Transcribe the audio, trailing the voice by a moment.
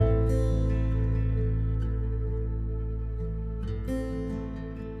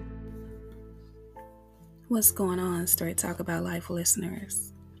What's going on, Straight Talk About Life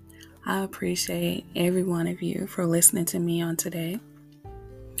listeners? I appreciate every one of you for listening to me on today.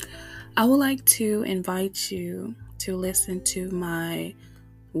 I would like to invite you to listen to my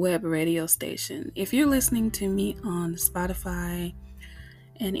web radio station. If you're listening to me on Spotify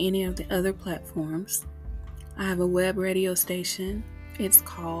and any of the other platforms, I have a web radio station. It's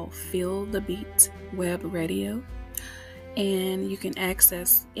called Feel the Beat Web Radio, and you can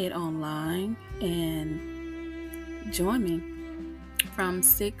access it online and join me from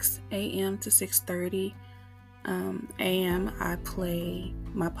 6 a.m. to 6:30 a.m. I play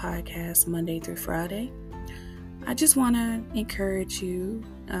my podcast Monday through Friday. I just want to encourage you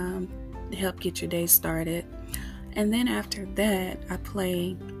to help get your day started. And then after that, I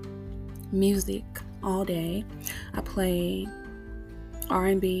play music all day. I play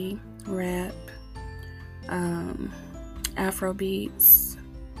R&B, rap, Afro beats,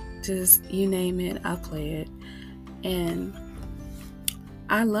 just you name it, I play it. And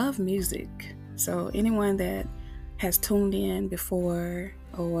I love music. So anyone that has tuned in before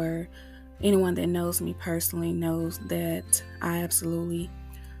or anyone that knows me personally knows that I absolutely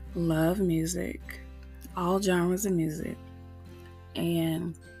love music, all genres of music.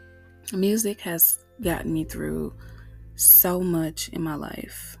 And music has gotten me through so much in my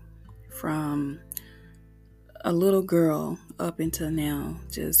life, from a little girl up until now.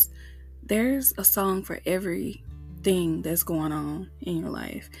 Just there's a song for everything that's going on in your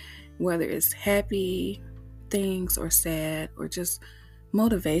life, whether it's happy things or sad or just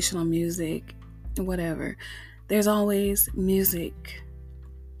motivational music, whatever. There's always music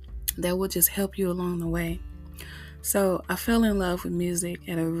that will just help you along the way. So I fell in love with music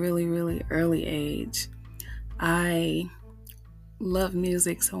at a really, really early age. I love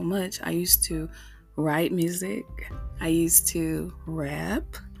music so much. I used to write music. I used to rap.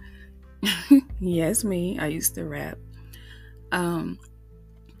 Yes, me. I used to rap.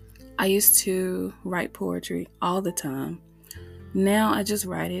 I used to write poetry all the time. Now I just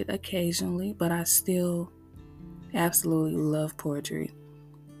write it occasionally, but I still absolutely love poetry.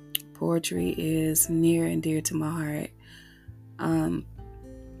 Poetry is near and dear to my heart.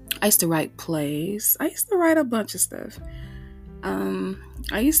 I used to write plays. I used to write a bunch of stuff.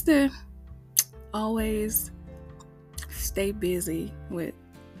 I used to always stay busy with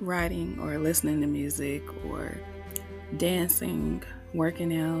writing or listening to music or dancing,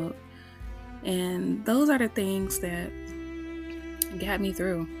 working out. And those are the things that got me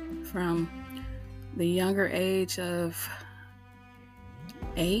through from the younger age of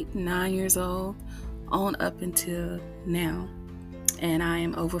 8, 9 years old on up until now. And I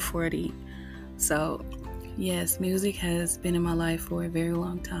am over 40. So yes, music has been in my life for a very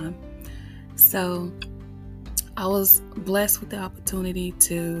long time. So I was blessed with the opportunity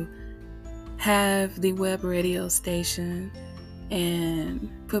to have the web radio station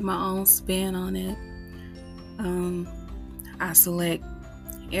and put my own spin on it. I select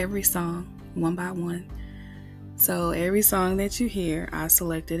every song one by one. So every song that you hear, I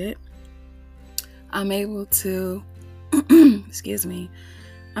selected it. I'm able to,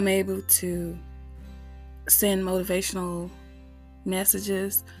 I'm able to send motivational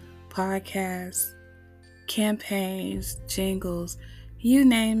messages, podcasts, campaigns, jingles, you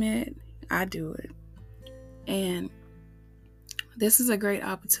name it, I do it. And this is a great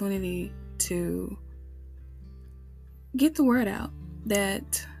opportunity to get the word out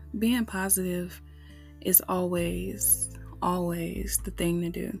that being positive is always the thing to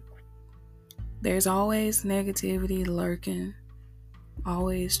do. There's always negativity lurking,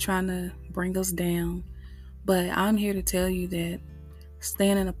 always trying to bring us down. But I'm here to tell you that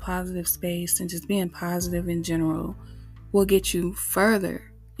staying in a positive space and just being positive in general will get you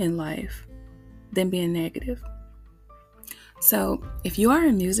further in life than being negative. So if you are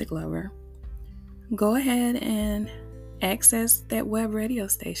a music lover, go ahead and access that web radio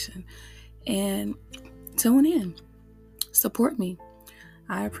station and tune in. Support me.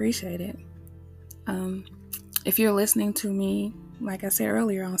 I appreciate it. If you're listening to me, like I said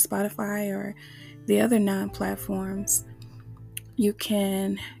earlier, on Spotify or the other 9 platforms, you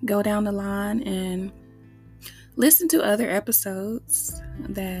can go down the line and listen to other episodes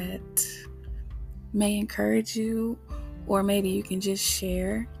that may encourage you, or maybe you can just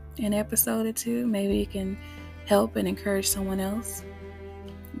share an episode or two. Maybe you can help and encourage someone else.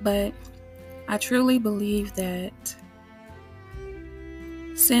 But I truly believe that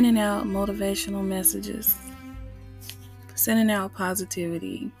sending out motivational messages, sending out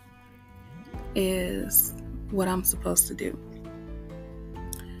positivity is what I'm supposed to do.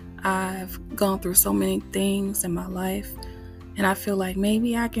 I've gone through so many things in my life, and I feel like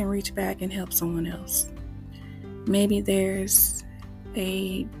maybe I can reach back and help someone else. Maybe there's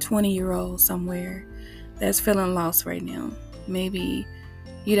a 20-year-old somewhere that's feeling lost right now. Maybe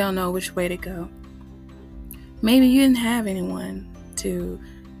you don't know which way to go. Maybe you didn't have anyone to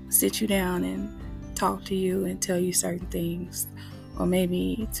sit you down and talk to you and tell you certain things, or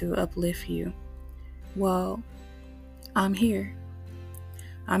maybe to uplift you. Well, I'm here.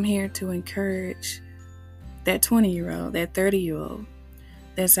 I'm here to encourage that 20-year-old, that 30-year-old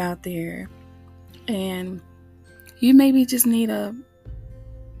that's out there. And you maybe just need a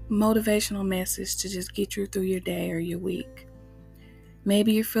motivational message to just get you through your day or your week.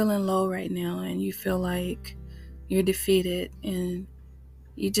 Maybe you're feeling low right now and you feel like you're defeated and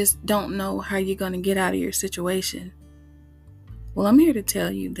you just don't know how you're going to get out of your situation. Well, I'm here to tell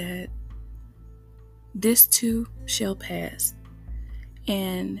you that this too shall pass,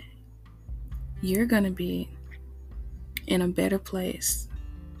 and you're going to be in a better place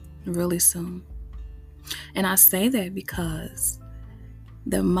really soon. And I say that because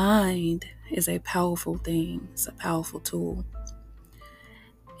the mind is a powerful thing. It's a powerful tool.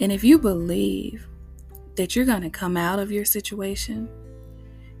 And if you believe that you're going to come out of your situation,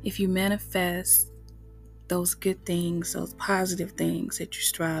 if you manifest those good things, those positive things that you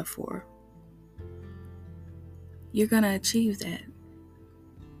strive for, you're going to achieve that.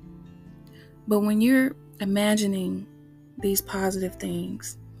 But when you're imagining these positive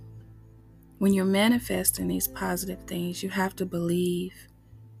things, when you're manifesting these positive things, you have to believe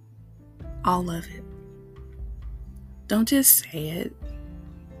all of it. Don't just say it.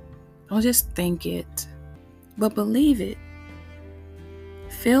 Don't just think it, but believe it.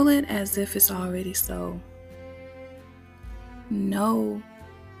 Feel it as if it's already so. Know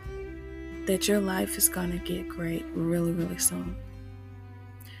that your life is going to get great really, really soon.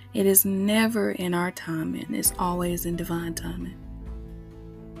 It is never in our timing. It's always in divine timing.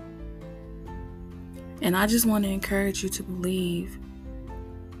 And I just want to encourage you to believe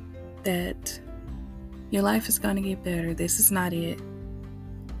that your life is going to get better. This is not it.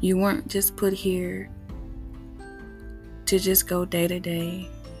 You weren't just put here to just go day to day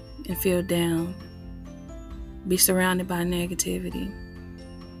and feel down, be surrounded by negativity,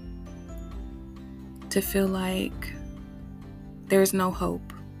 to feel like there's no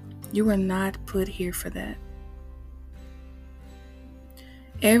hope. You were not put here for that.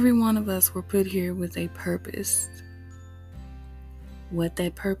 Every one of us were put here with a purpose. What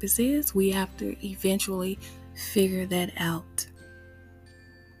that purpose is, we have to eventually figure that out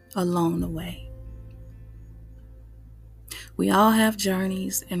along the way. We all have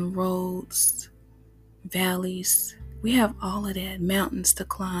journeys and roads, valleys. We have all of that, mountains to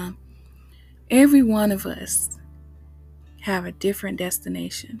climb. Every one of us have a different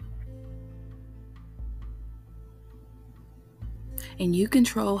destination. And you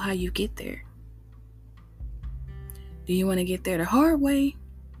control how you get there. Do you want to get there the hard way,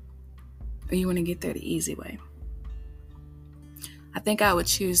 or you want to get there the easy way? I think I would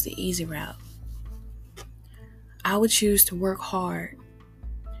choose the easy route. I would choose to work hard.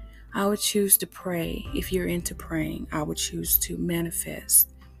 I would choose to pray. If you're into praying, I would choose to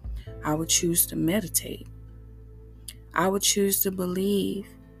manifest. I would choose to meditate. I would choose to believe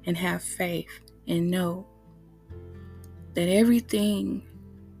and have faith and know that everything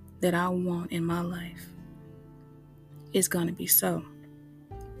that I want in my life is going to be so.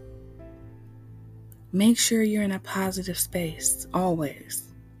 Make sure you're in a positive space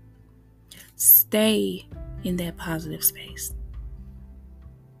always. Stay in that positive space.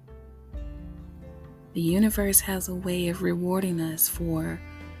 The universe has a way of rewarding us for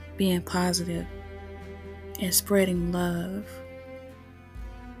being positive and spreading love.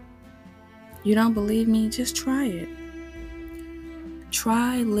 You don't believe me? Just try it.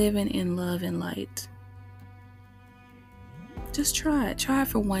 Try living in love and light. Just try it. Try it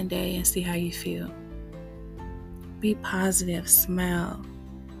for one day and see how you feel. Be positive. Smile.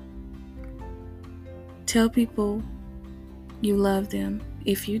 Tell people you love them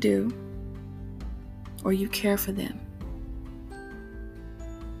if you do, or you care for them.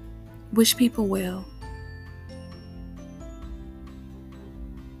 Wish people well.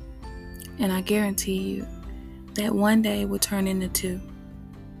 And I guarantee you that one day will turn into 2.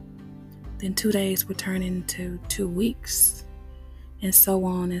 Then 2 days will turn into 2 weeks, and so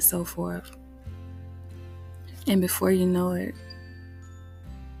on and so forth. And before you know it,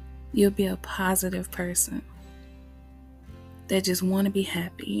 you'll be a positive person that just want to be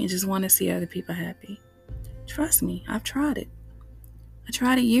happy and just want to see other people happy. Trust me, I've tried it. I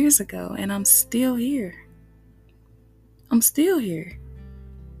tried it years ago, and I'm still here. I'm still here.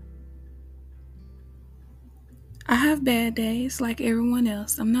 I have bad days like everyone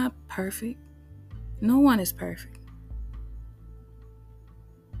else. I'm not perfect. No one is perfect.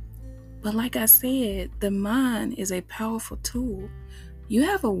 But like I said, the mind is a powerful tool. You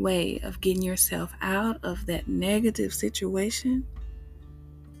have a way of getting yourself out of that negative situation,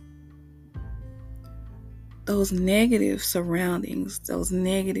 those negative surroundings, those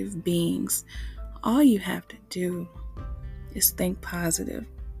negative beings. All you have to do is think positive.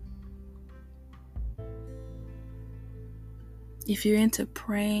 If you're into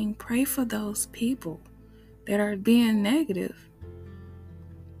praying, pray for those people that are being negative.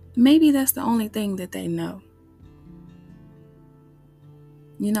 Maybe that's the only thing that they know.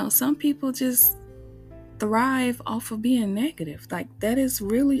 Some people just thrive off of being negative. Like, that is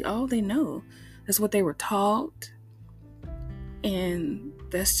really all they know. That's what they were taught. And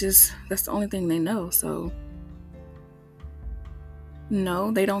that's the only thing they know. So,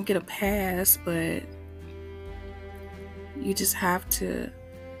 no, they don't get a pass, but you just have to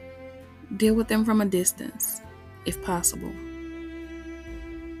deal with them from a distance, if possible.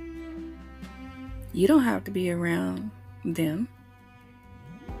 You don't have to be around them.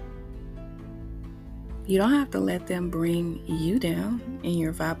 You don't have to let them bring you down in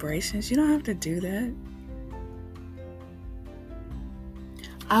your vibrations. You don't have to do that.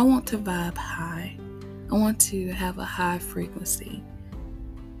 I want to vibe high. I want to have a high frequency.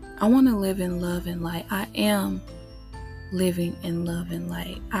 I want to live in love and light. I am living in love and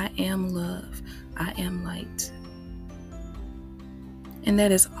light. I am love. I am light. And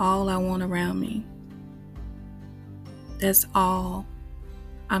that is all I want around me. That's all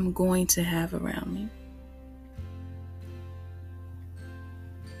I'm going to have around me.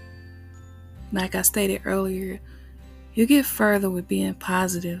 Like I stated earlier, you get further with being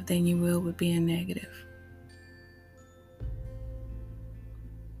positive than you will with being negative.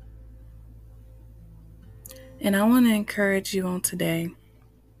 And I want to encourage you on today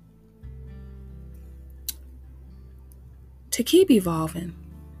to keep evolving.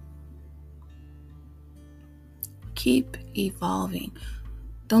 Keep evolving.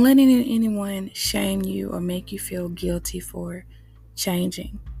 Don't let anyone shame you or make you feel guilty for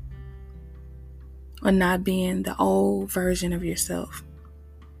changing or not being the old version of yourself.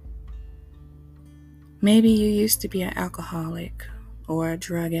 Maybe you used to be an alcoholic or a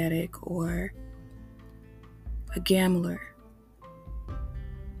drug addict or a gambler.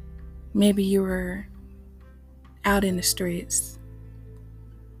 Maybe you were out in the streets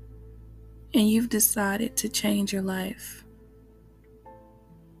and you've decided to change your life.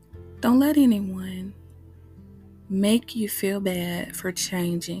 Don't let anyone make you feel bad for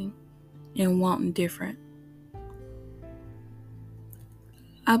changing and wanting different.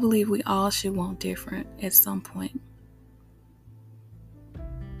 I believe we all should want different at some point.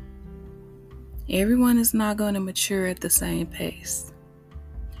 Everyone is not going to mature at the same pace.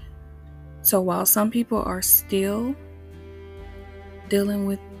 So while some people are still dealing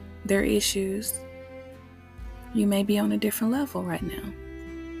with their issues, you may be on a different level right now.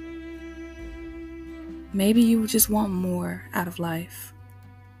 Maybe you just want more out of life.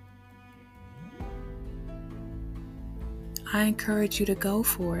 I encourage you to go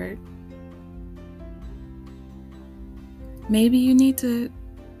for it. Maybe you need to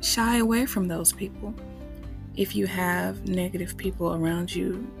shy away from those people if you have negative people around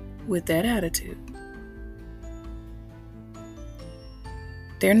you with that attitude.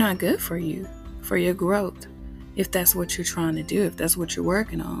 They're not good for you, for your growth, if that's what you're trying to do, if that's what you're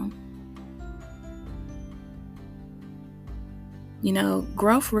working on.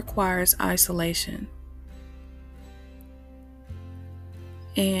 Growth requires isolation.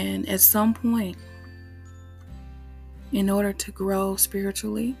 And at some point, in order to grow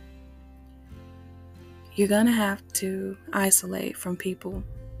spiritually, you're going to have to isolate from people.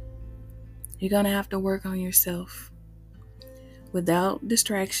 You're going to have to work on yourself without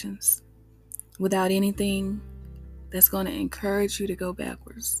distractions, without anything that's going to encourage you to go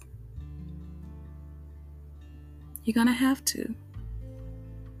backwards. You're going to have to.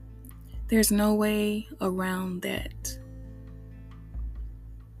 There's no way around that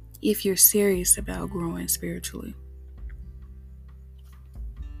if you're serious about growing spiritually.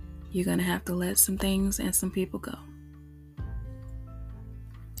 You're going to have to let some things and some people go.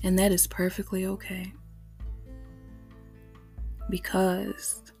 And that is perfectly okay.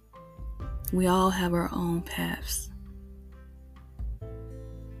 Because we all have our own paths.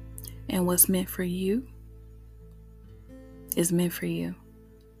 And what's meant for you is meant for you.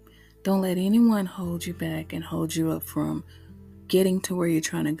 Don't let anyone hold you back and hold you up from getting to where you're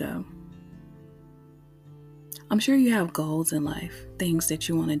trying to go. I'm sure you have goals in life, things that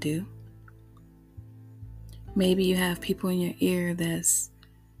you want to do. Maybe you have people in your ear that's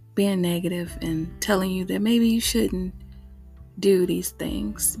being negative and telling you that maybe you shouldn't do these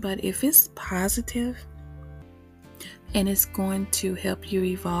things. But if it's positive and it's going to help you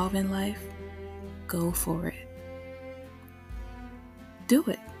evolve in life, go for it. Do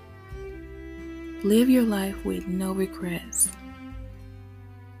it. Live your life with no regrets.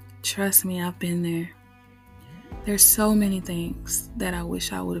 Trust me, I've been there. There's so many things that I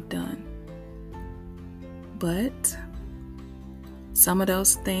wish I would have done. But some of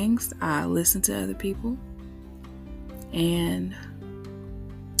those things, I listened to other people and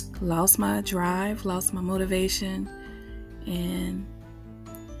lost my drive, lost my motivation, and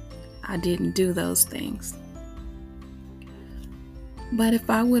I didn't do those things. But if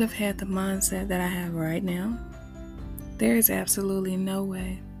I would have had the mindset that I have right now, there is absolutely no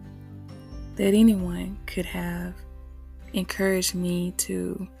way that anyone could have encouraged me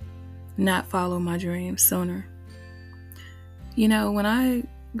to not follow my dreams sooner. You know, when I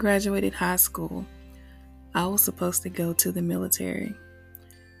graduated high school, I was supposed to go to the military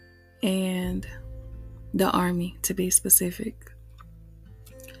and the Army, to be specific.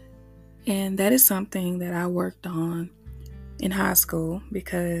 And that is something that I worked on in high school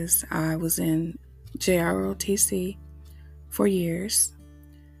because I was in JROTC for years.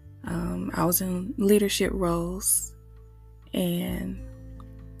 I was in leadership roles and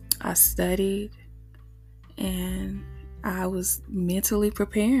I studied and I was mentally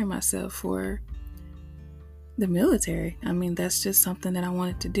preparing myself for the military. I mean, that's just something that I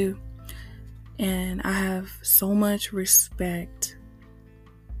wanted to do. And I have so much respect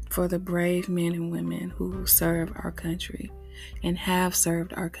for the brave men and women who serve our country and have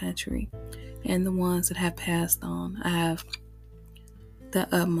served our country, and the ones that have passed on. I have the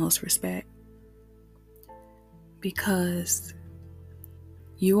utmost respect because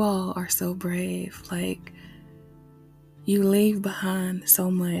you all are so brave. Like, you leave behind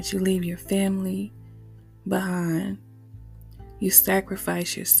so much. You leave your family behind. You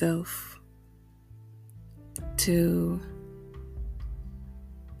sacrifice yourself to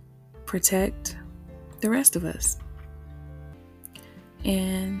protect the rest of us.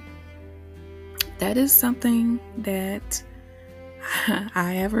 And that is something that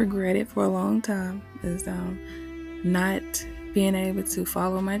I have regretted for a long time, is not being able to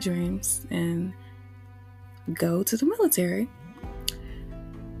follow my dreams and go to the military.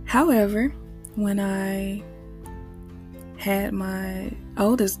 However, when I had my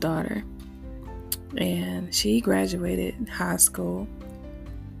oldest daughter and she graduated high school,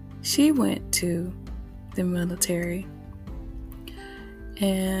 she went to the military.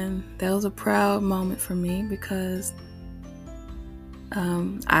 And that was a proud moment for me because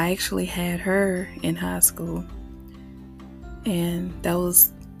I actually had her in high school. And that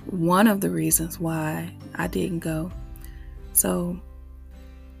was one of the reasons why I didn't go. So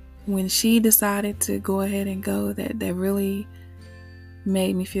when she decided to go ahead and go, that really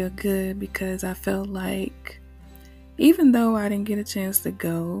made me feel good, because I felt like even though I didn't get a chance to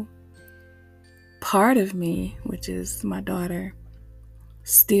go, part of me, which is my daughter,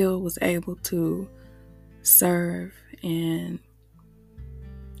 still was able to serve and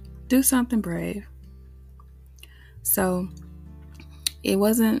do something brave. So it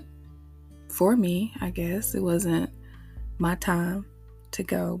wasn't for me, I guess. It wasn't my time to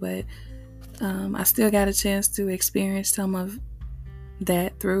go, but I still got a chance to experience some of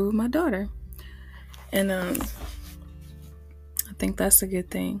that through my daughter. And I think that's a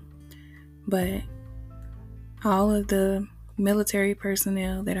good thing. But all of the military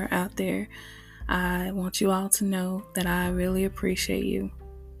personnel that are out there, I want you all to know that I really appreciate you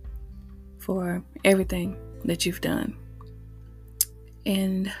for everything that you've done.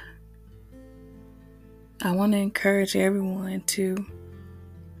 And I want to encourage everyone to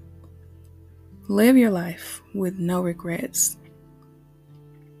live your life with no regrets.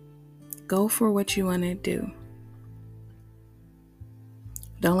 Go for what you want to do.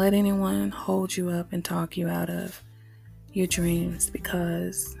 Don't let anyone hold you up and talk you out of your dreams,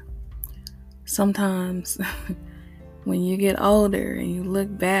 because sometimes when you get older and you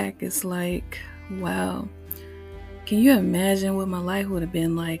look back, it's like, wow, can you imagine what my life would have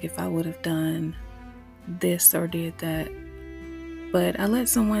been like if I would have done this or did that? But I let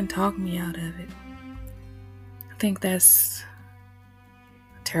someone talk me out of it. I think that's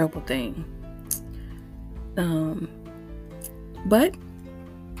a terrible thing. But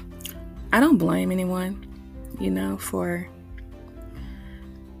I don't blame anyone, for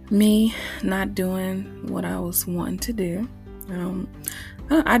me not doing what I was wanting to do.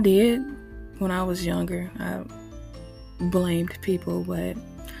 I did when I was younger. I blamed people, but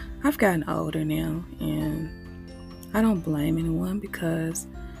I've gotten older now, and I don't blame anyone because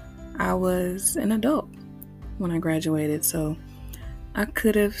I was an adult when I graduated, so I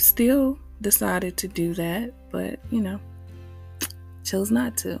could have still decided to do that, but, chose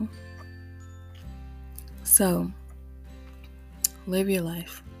not to. So, live your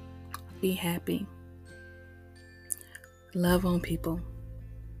life. Be happy. Love on people.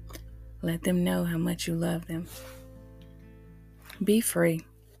 Let them know how much you love them. Be free.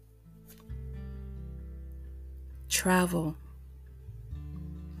 Travel.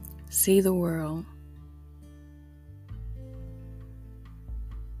 See the world.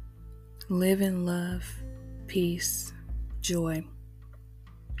 Live in love, peace, joy.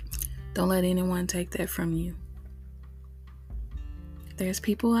 Don't let anyone take that from you. There's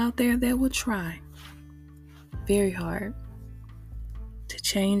people out there that will try very hard to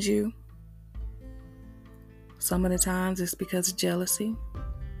change you. Some of the times it's because of jealousy,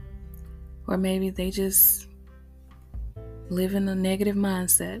 or maybe they just live in a negative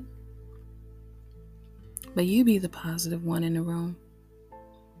mindset. But you be the positive one in the room,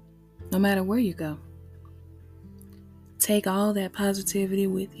 no matter where you go. Take all that positivity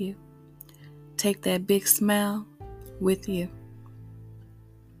with you. Take that big smile with you.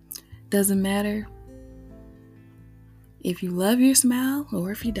 Doesn't matter if you love your smile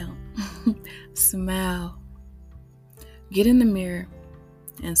or if you don't. Smile. Get in the mirror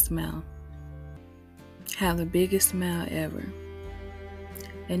and smile. Have the biggest smile ever.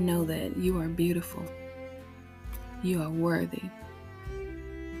 And know that you are beautiful. You are worthy.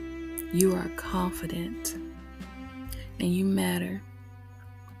 You are confident. And you matter.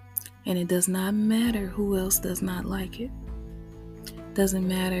 And it does not matter who else does not like it. Doesn't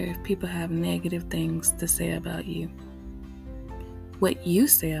matter if people have negative things to say about you. What you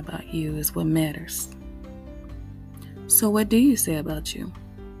say about you is what matters. So what do you say about you?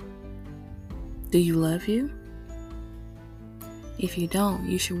 Do you love you? If you don't,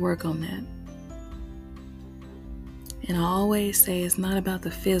 you should work on that. And I always say it's not about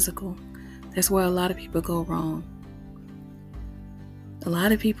the physical. That's where a lot of people go wrong. A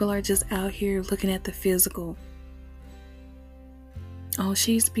lot of people are just out here looking at the physical. Oh,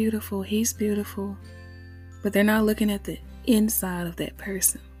 she's beautiful, he's beautiful. But they're not looking at the inside of that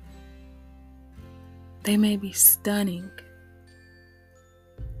person. They may be stunning,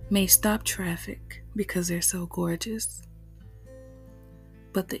 may stop traffic because they're so gorgeous.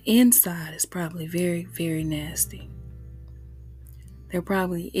 But the inside is probably very, very nasty. They're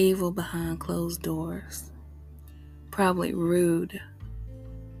probably evil behind closed doors, probably rude,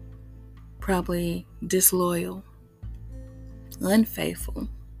 probably disloyal, unfaithful,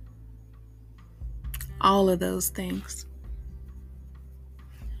 all of those things.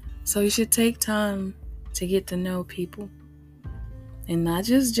 So you should take time to get to know people and not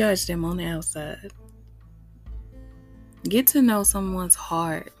just judge them on the outside. Get to know someone's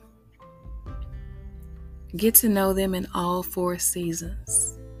heart. Get to know them in all 4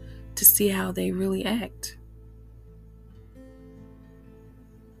 seasons to see how they really act.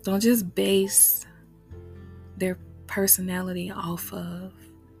 Don't just base their personality off of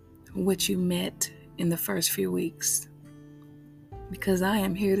what you met in the first few weeks. Because I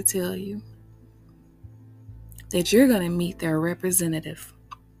am here to tell you that you're going to meet their representative.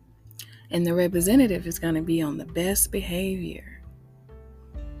 And the representative is going to be on the best behavior.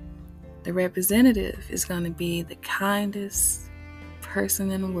 The representative is going to be the kindest person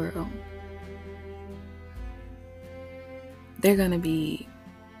in the world. They're going to be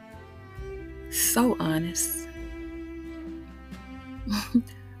so honest,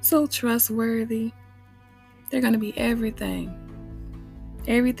 so trustworthy. They're going to be everything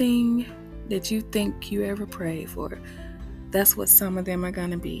that you think you ever prayed for. That's what some of them are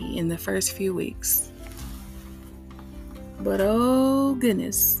going to be in the first few weeks. But oh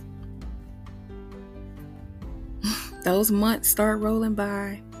goodness, those months start rolling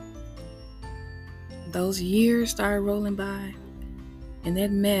by. Those years start rolling by. And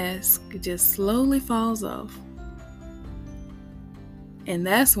that mask just slowly falls off. And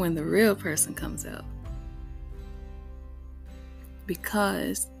that's when the real person comes out.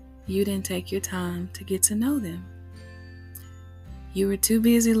 Because you didn't take your time to get to know them. You were too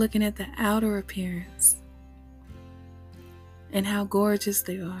busy looking at the outer appearance and how gorgeous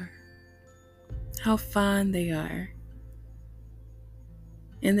they are, how fine they are.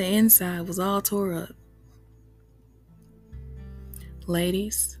 And the inside was all tore up.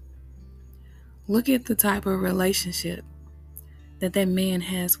 Ladies, look at the type of relationship that man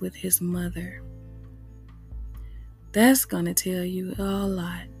has with his mother. That's going to tell you a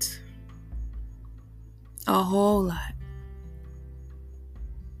lot. A whole lot.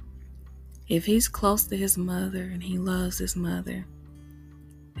 If he's close to his mother and he loves his mother,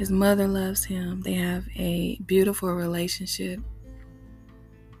 His mother loves him. They have a beautiful relationship.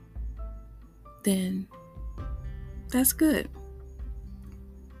 Then that's good.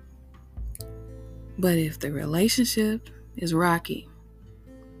 But if the relationship is rocky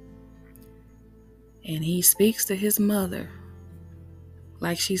and he speaks to his mother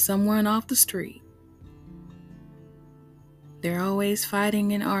like she's someone off the street, they're always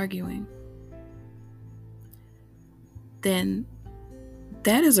fighting and arguing, then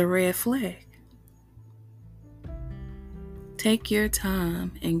that is a red flag. Take your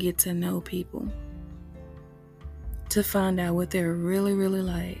time and get to know people to find out what they're really, really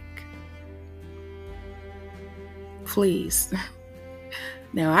like. Please.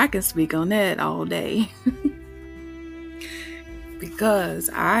 Now, I can speak on that all day because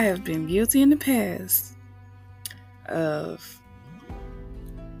I have been guilty in the past of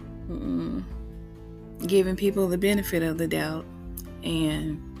giving people the benefit of the doubt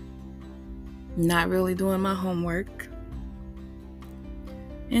and not really doing my homework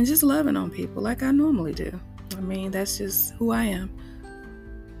and just loving on people like I normally do. I mean, that's just who I am.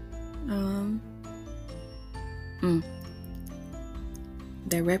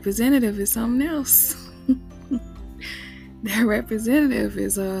 That representative is something else. That representative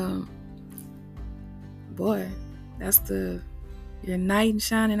is boy, that's your knight in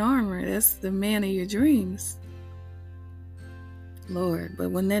shining armor. That's the man of your dreams. Lord,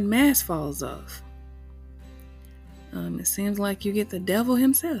 but when that mask falls off, it seems like you get the devil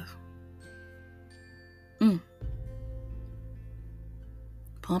himself.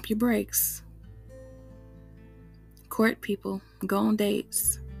 Pump your brakes. Court people, go on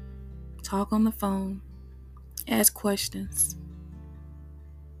dates, talk on the phone, ask questions,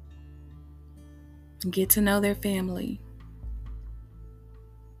 get to know their family.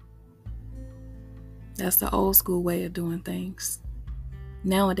 That's the old school way of doing things.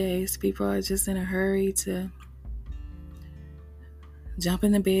 Nowadays, people are just in a hurry to jump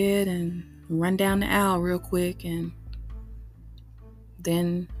in the bed and run down the aisle real quick, and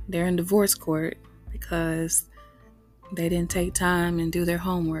then they're in divorce court because they didn't take time and do their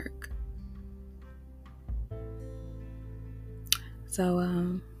homework.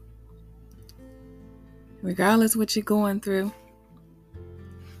 So, regardless what you're going through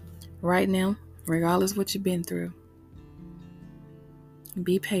right now, regardless what you've been through,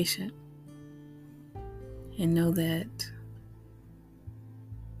 be patient and know that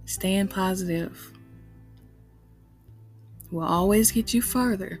staying positive will always get you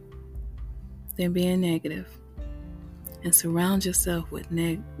further than being negative. And surround yourself with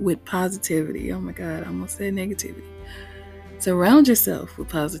positivity. Oh my God, I almost said negativity. Surround yourself with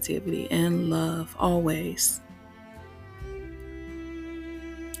positivity and love always.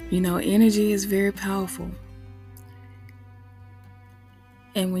 You know, energy is very powerful.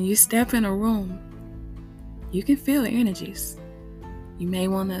 And when you step in a room, you can feel energies. You may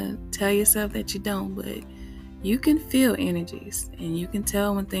want to tell yourself that you don't, but you can feel energies and you can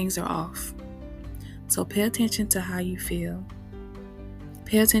tell when things are off. So pay attention to how you feel.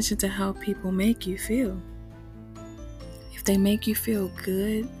 Pay attention to how people make you feel. If they make you feel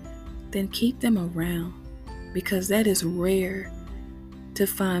good, then keep them around, because that is rare to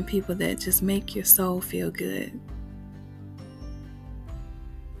find people that just make your soul feel good.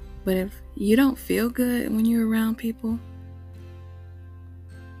 But if you don't feel good when you're around people,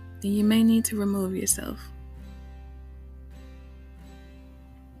 then you may need to remove yourself.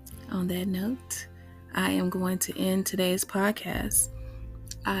 On that note, I am going to end today's podcast.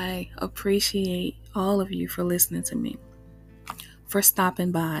 I appreciate all of you for listening to me, for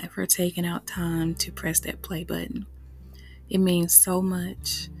stopping by, for taking out time to press that play button. It means so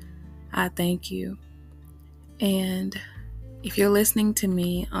much. I thank you. And if you're listening to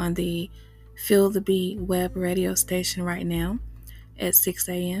me on the Feel the Beat web radio station right now at 6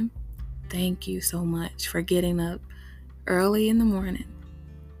 a.m., thank you so much for getting up early in the morning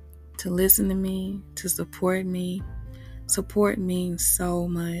to listen to me, to support me. Support means so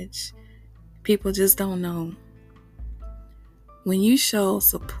much. People just don't know. When you show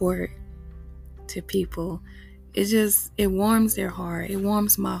support to people, it warms their heart. It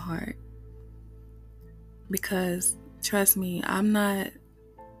warms my heart. Because, trust me, I'm not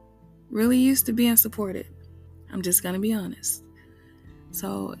really used to being supported. I'm just going to be honest.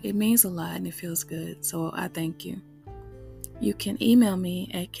 So it means a lot and it feels good. So I thank you. You can email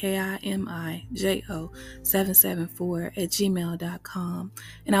me at kimijo774@gmail.com,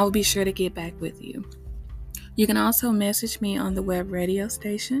 and I will be sure to get back with you. You can also message me on the web radio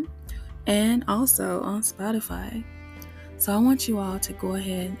station and also on Spotify. So I want you all to go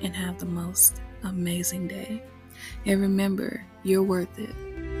ahead and have the most amazing day. And remember, you're worth it.